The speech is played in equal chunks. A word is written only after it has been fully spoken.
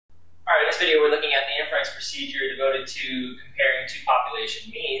video, we're looking at the inference procedure devoted to comparing two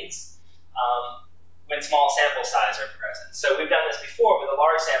population means when small sample sizes are present. So we've done this before with the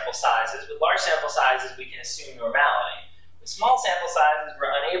large sample sizes. With large sample sizes, we can assume normality. With small sample sizes,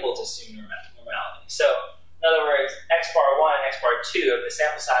 we're unable to assume normality. So in other words, x bar 1 and x bar 2, if the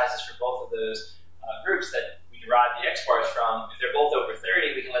sample sizes for both of those groups that we derive the x bars from, if they're both over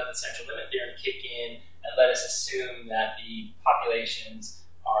 30, we can let the central limit theorem kick in and let us assume that the populations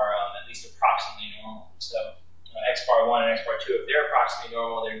are at least approximately normal. So x bar 1 and x bar 2, if they're approximately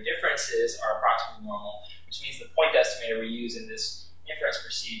normal, their differences are approximately normal, which means the point estimator we use in this inference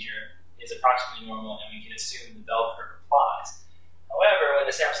procedure is approximately normal, and we can assume the bell curve applies. However, when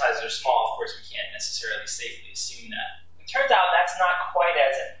the sample sizes are small, of course, we can't necessarily safely assume that. It turns out that's not quite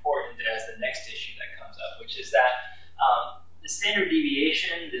as important as the next issue that comes up, which is that the standard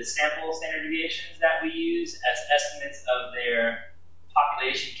deviation, the sample standard deviations that we use as estimates of their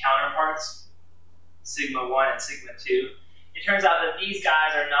population counterparts, sigma 1 and sigma 2, it turns out that these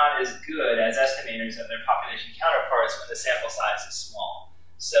guys are not as good as estimators of their population counterparts when the sample size is small.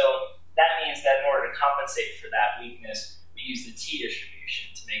 So that means that in order to compensate for that weakness, we use the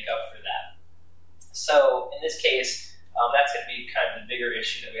t-distribution to make up for that. So in this case, that's going to be kind of the bigger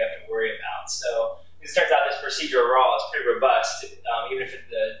issue that we have to worry about. So it turns out this procedure overall is pretty robust. Even if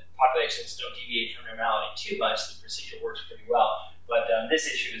the populations don't deviate from normality too much, the procedure works pretty well. But this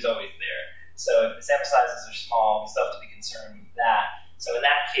issue is always there. So if the sample sizes are small, we still have to be concerned with that. So in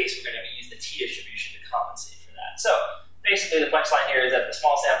that case, we're going to use the t-distribution to compensate for that. So basically, the punchline here is that the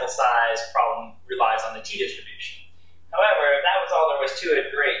small sample size problem relies on the t-distribution. However, if that was all there was to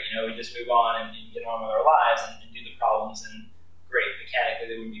it, great. We just move on and get on with our lives and do the problems, and great. Mechanically,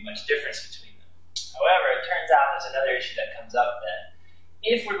 there wouldn't be much difference between them. However, it turns out there's another issue that comes up that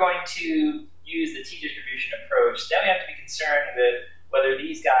if we're going to use the t-distribution approach, then we have to be concerned with whether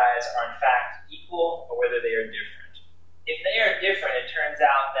these guys are in fact equal or whether they are different. If they are different, it turns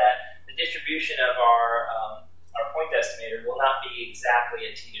out that the distribution of our point estimator will not be exactly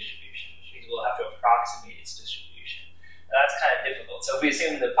a t-distribution, which means we'll have to approximate its distribution. Now, that's kind of difficult. So if we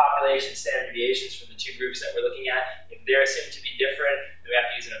assume the population standard deviations for the two groups that we're looking at, if they're assumed to be different, then we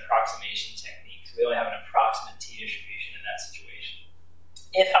have to use an approximation technique. So we only have an approximate t-distribution in that situation.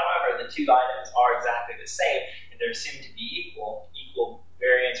 If, however, the two items are exactly the same, and they're assumed to be equal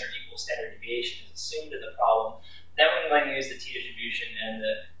variance or equal standard deviation is assumed in the problem, then we're going to use the t-distribution, and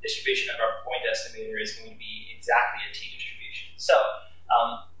the distribution of our point estimator is going to be exactly a t-distribution. So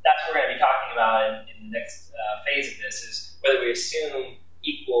that's what we're going to be talking about in the next phase of this, is whether we assume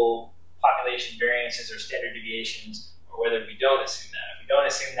equal population variances or standard deviations, or whether we don't assume that. If we don't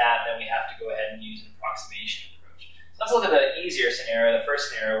assume that, then we have to go ahead and use an approximation approach. So let's look at the easier scenario, the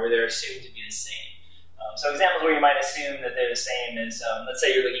first scenario, where they're assumed to be the same. So examples where you might assume that they're the same is, let's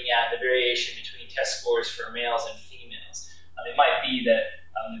say you're looking at the variation between test scores for males and females. It might be that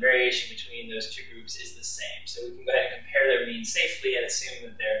the variation between those two groups is the same. So we can go ahead and compare their means safely and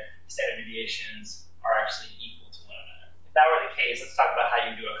assume that their standard deviations are actually equal to one another. If that were the case, let's talk about how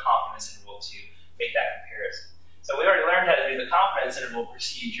you do a confidence interval to make that comparison. So we already learned how to do the confidence interval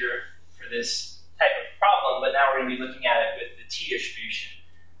procedure for this type of problem, but now we're going to be looking at it with the t-distribution.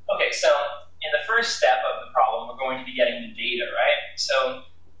 Okay, so in the first step of the problem, we're going to be getting the data, right? So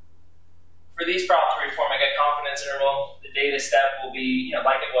for these problems where we form a good confidence interval, the data step will be,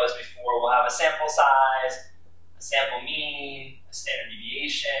 like it was before. We'll have a sample size, a sample mean, a standard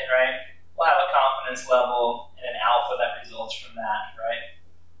deviation, right? We'll have a confidence level and an alpha that results from that, right?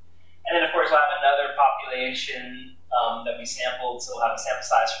 And then, of course, we'll have another population that we sampled, so we'll have a sample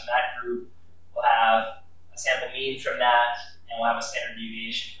size from that group. We'll have a sample mean from that, and we'll have a standard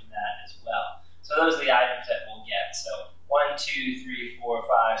deviation from that as well. So those are the items that we'll get. So 1, 2, 3, 4,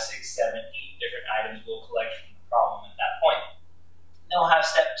 5, 6, 7, 8 different items we'll collect from the problem at that point. Then we'll have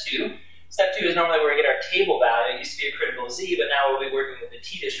step 2. Step 2 is normally where we get our table value. It used to be a critical z, but now we'll be working with the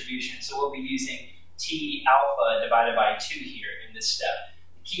t-distribution, so we'll be using t alpha divided by 2 here in this step.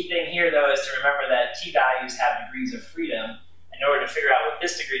 The key thing here, though, is to remember that t-values have degrees of freedom. In order to figure out what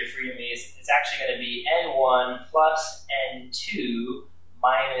this degree of freedom is, it's actually going to be n1 plus n2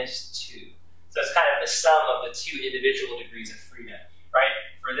 minus 2. So it's kind of the sum of the two individual degrees of freedom, right?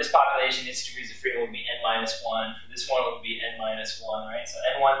 For this population, its degrees of freedom would be n minus 1. For this one, it would be n minus 1, right? So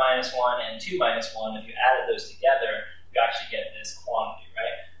n1 minus 1 and 2 minus 1, if you added those together, you actually get this quantity,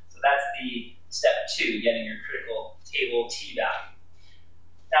 right? So that's the step 2, getting your critical table t-value.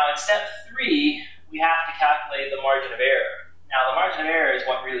 Now in step 3, we have to calculate the margin of error. Now, the margin of error is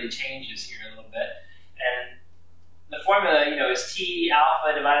what really changes here a little bit. And the formula, is t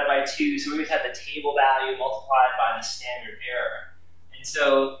alpha divided by 2. So we just have the table value multiplied by the standard error. And And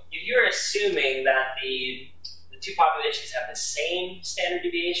so if you're assuming that the two populations have the same standard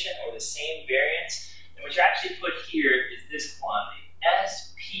deviation or the same variance, then what you actually put here is this quantity,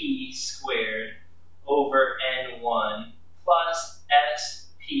 SP squared over N1 plus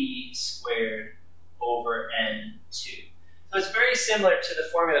SP squared over N2. So it's very similar to the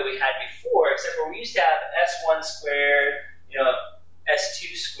formula we had before, except for we used to have S1 squared,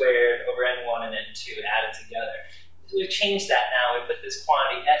 S2 squared over N1 and N2 added together. So we've changed that now. We put this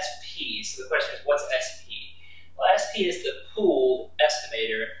quantity SP. So the question is, what's SP? Well, SP is the pooled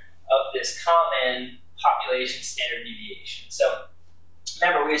estimator of this common population standard deviation. So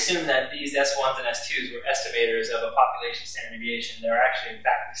remember, we assumed that these S1s and S2s were estimators of a population standard deviation. They're actually, in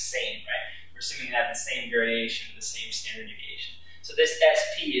fact, the same, right? We're assuming they have the same variation, the same standard deviation. So this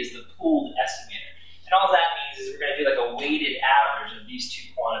SP is the pooled estimator. And all that means is we're going to do like a weighted average of these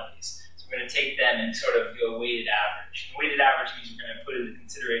two quantities. So we're going to take them and sort of do a weighted average. And weighted average means we're going to put into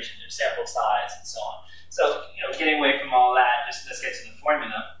consideration their sample size and so on. So, getting away from all that, just let's get to the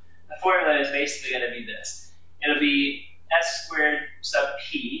formula. The formula is basically going to be this. It'll be S squared sub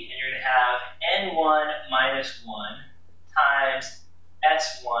P, and you're going to have N1 minus 1 times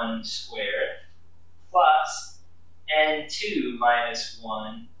S1 squared plus N2 minus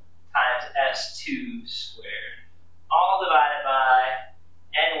 1 times S2 squared, all divided by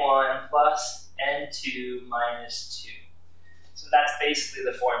N1 plus N2 minus 2. So that's basically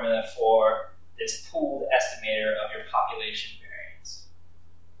the formula for this pooled estimator of your population variance.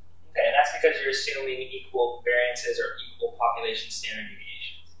 Okay, and that's because you're assuming equal variances or equal population standard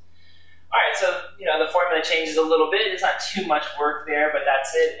deviations. All right, so the formula changes a little bit. It's not too much work there, but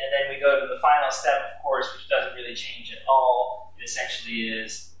that's it. And then we go to the final step, of course, which doesn't really change at all. It essentially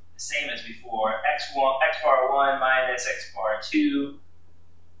is the same as before: x bar 1 minus x bar 2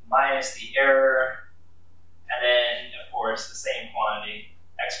 minus the error, and then, of course, the same quantity,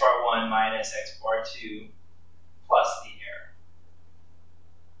 x bar 1 minus x bar 2 plus the error.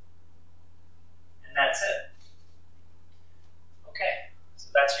 And that's it. Okay, so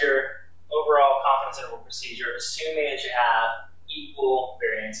that's your overall confidence interval procedure, assuming that you have equal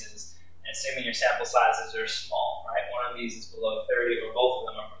variances and assuming your sample sizes are small, right? One of these is below